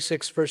this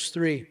 46, verse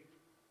 3.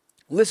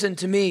 Listen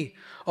to me,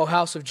 O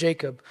house of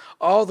Jacob,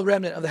 all the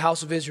remnant of the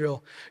house of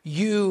Israel,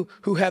 you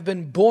who have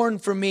been born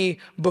from me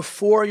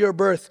before your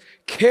birth,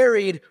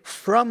 carried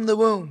from the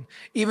womb.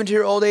 Even to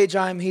your old age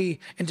I am he,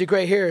 and to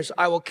gray hairs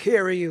I will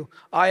carry you.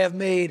 I have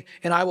made,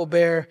 and I will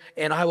bear,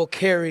 and I will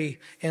carry,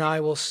 and I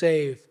will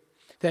save.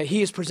 That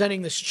he is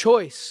presenting this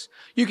choice.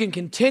 You can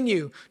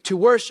continue to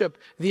worship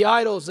the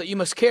idols that you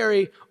must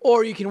carry,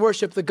 or you can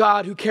worship the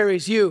God who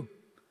carries you.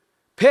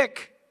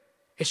 Pick.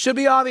 It should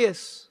be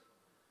obvious.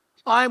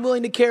 I'm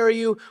willing to carry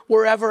you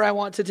wherever I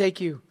want to take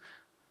you.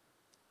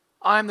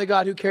 I'm the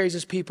God who carries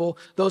his people.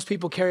 Those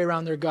people carry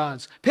around their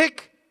gods.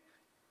 Pick.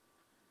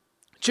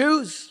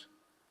 Choose.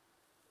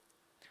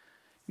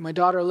 My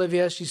daughter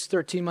Olivia, she's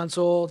 13 months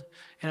old,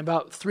 and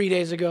about 3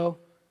 days ago,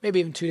 maybe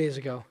even 2 days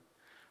ago,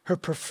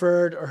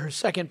 her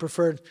second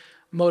preferred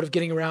mode of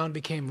getting around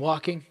became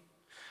walking.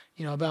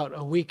 You know, about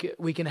a week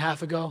and a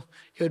half ago,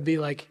 it would be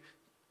like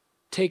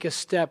take a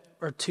step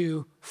or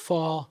two,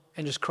 fall,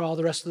 and just crawl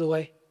the rest of the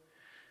way.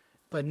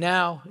 But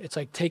now it's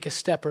like take a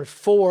step or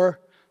 4,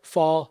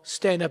 fall,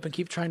 stand up and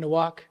keep trying to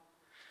walk.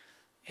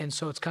 And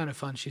so it's kind of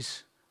fun.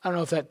 I don't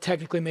know if that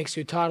technically makes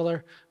you a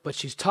toddler, but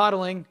she's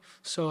toddling.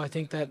 So I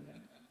think that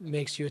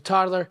makes you a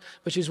toddler,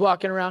 but she's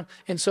walking around.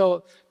 And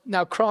so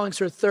now crawling's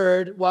her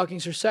third,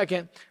 walking's her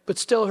second, but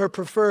still her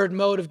preferred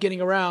mode of getting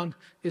around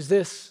is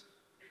this.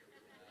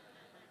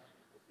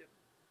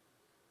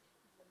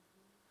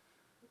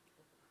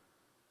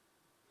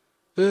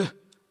 Ugh.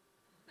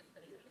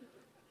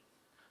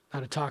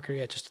 Not a talker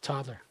yet, just a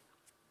toddler.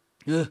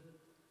 Ugh.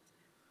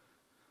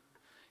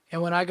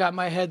 And when I got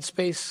my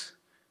headspace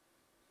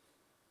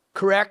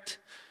correct,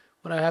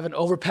 when I haven't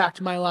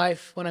overpacked my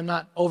life, when I'm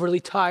not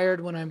overly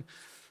tired, when I'm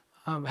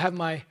have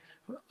my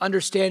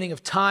understanding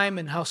of time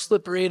and how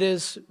slippery it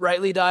is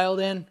rightly dialed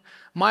in,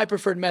 my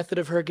preferred method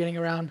of her getting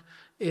around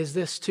is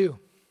this too.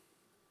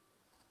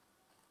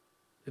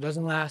 It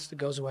doesn't last, it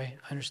goes away,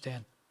 I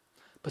understand.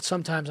 But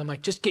sometimes I'm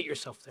like, just get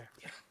yourself there.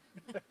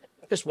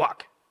 Just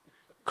walk,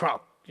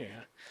 crawl.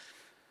 Yeah.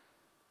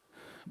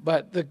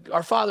 But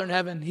our Father in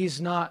heaven, he's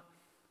not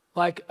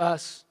like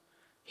us.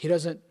 He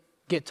doesn't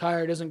get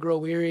tired, doesn't grow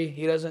weary.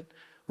 He doesn't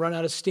run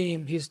out of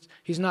steam. He's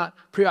not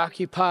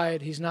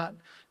preoccupied. He's not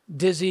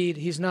dizzied.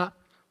 He's not,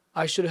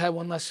 I should have had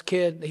one less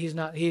kid. He's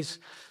not, he's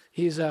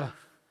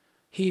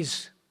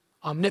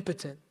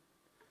omnipotent.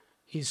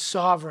 He's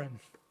sovereign.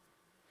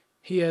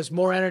 He has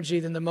more energy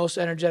than the most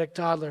energetic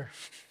toddler.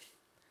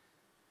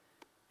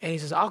 And he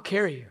says, I'll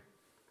carry you.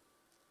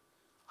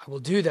 I will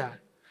do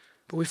that.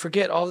 But we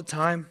forget all the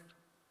time.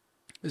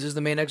 This is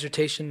the main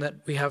exhortation that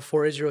we have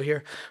for Israel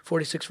here.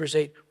 46 verse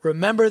 8.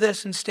 Remember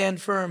this and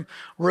stand firm.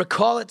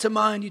 Recall it to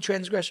mind, you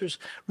transgressors.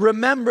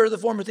 Remember the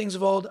former things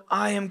of old.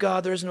 I am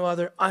God, there is no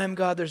other. I am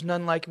God, there's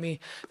none like me.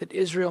 That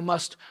Israel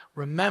must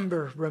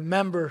remember.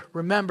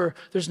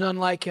 There's none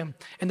like him.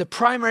 And the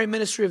primary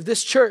ministry of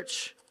this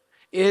church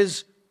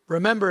is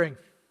remembering.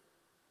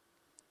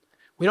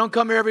 We don't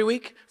come here every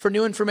week for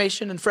new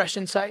information and fresh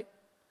insight.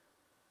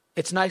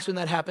 It's nice when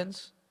that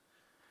happens.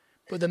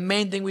 But the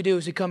main thing we do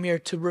is we come here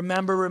to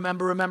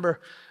remember.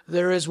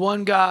 There is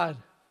one God,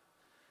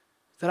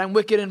 that I'm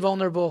wicked and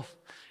vulnerable,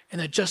 and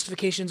that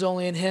justification's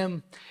only in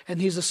him, and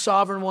he's the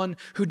sovereign one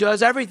who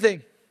does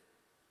everything.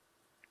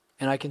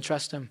 And I can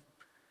trust him.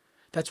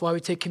 That's why we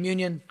take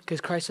communion,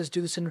 because Christ says,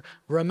 do this in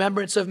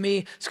remembrance of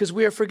me. It's because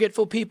we are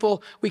forgetful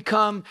people. We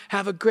come,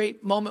 have a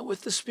great moment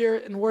with the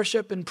Spirit and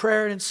worship and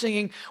prayer and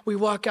singing. We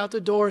walk out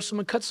the door,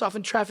 someone cuts off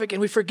in traffic,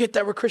 and we forget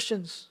that we're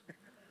Christians.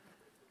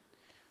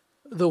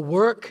 The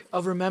work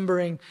of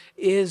remembering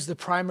is the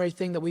primary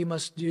thing that we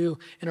must do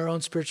in our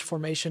own spiritual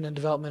formation and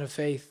development of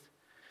faith.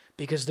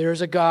 Because there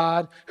is a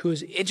God who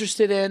is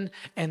interested in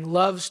and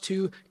loves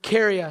to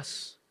carry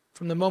us.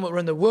 From the moment we're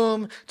in the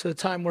womb to the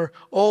time we're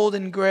old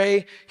and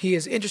gray, he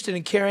is interested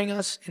in carrying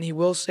us and he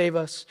will save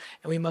us.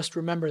 And we must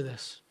remember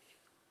this.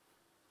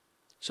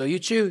 So you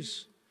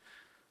choose.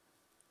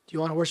 Do you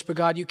want to worship a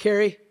God you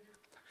carry?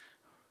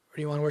 Or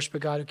do you want to worship a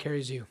God who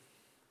carries you?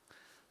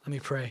 Let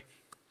me pray.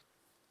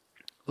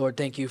 Lord,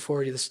 thank you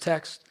for this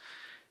text.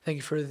 Thank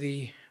you for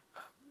the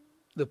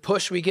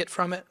push we get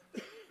from it.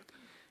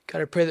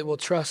 God, I pray that we'll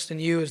trust in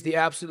you as the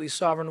absolutely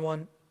sovereign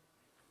one.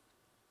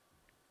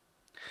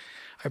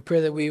 I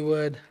pray that we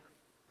would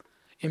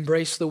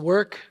embrace the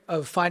work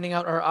of finding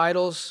out our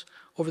idols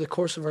over the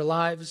course of our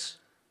lives.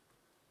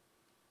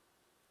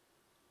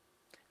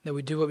 That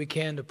we do what we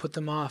can to put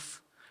them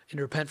off and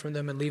to repent from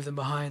them and leave them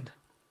behind.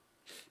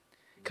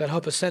 God,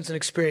 help us sense and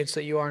experience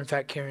that you are in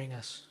fact carrying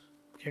us.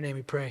 In your name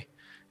we pray.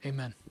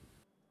 Amen.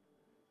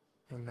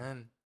 Amen.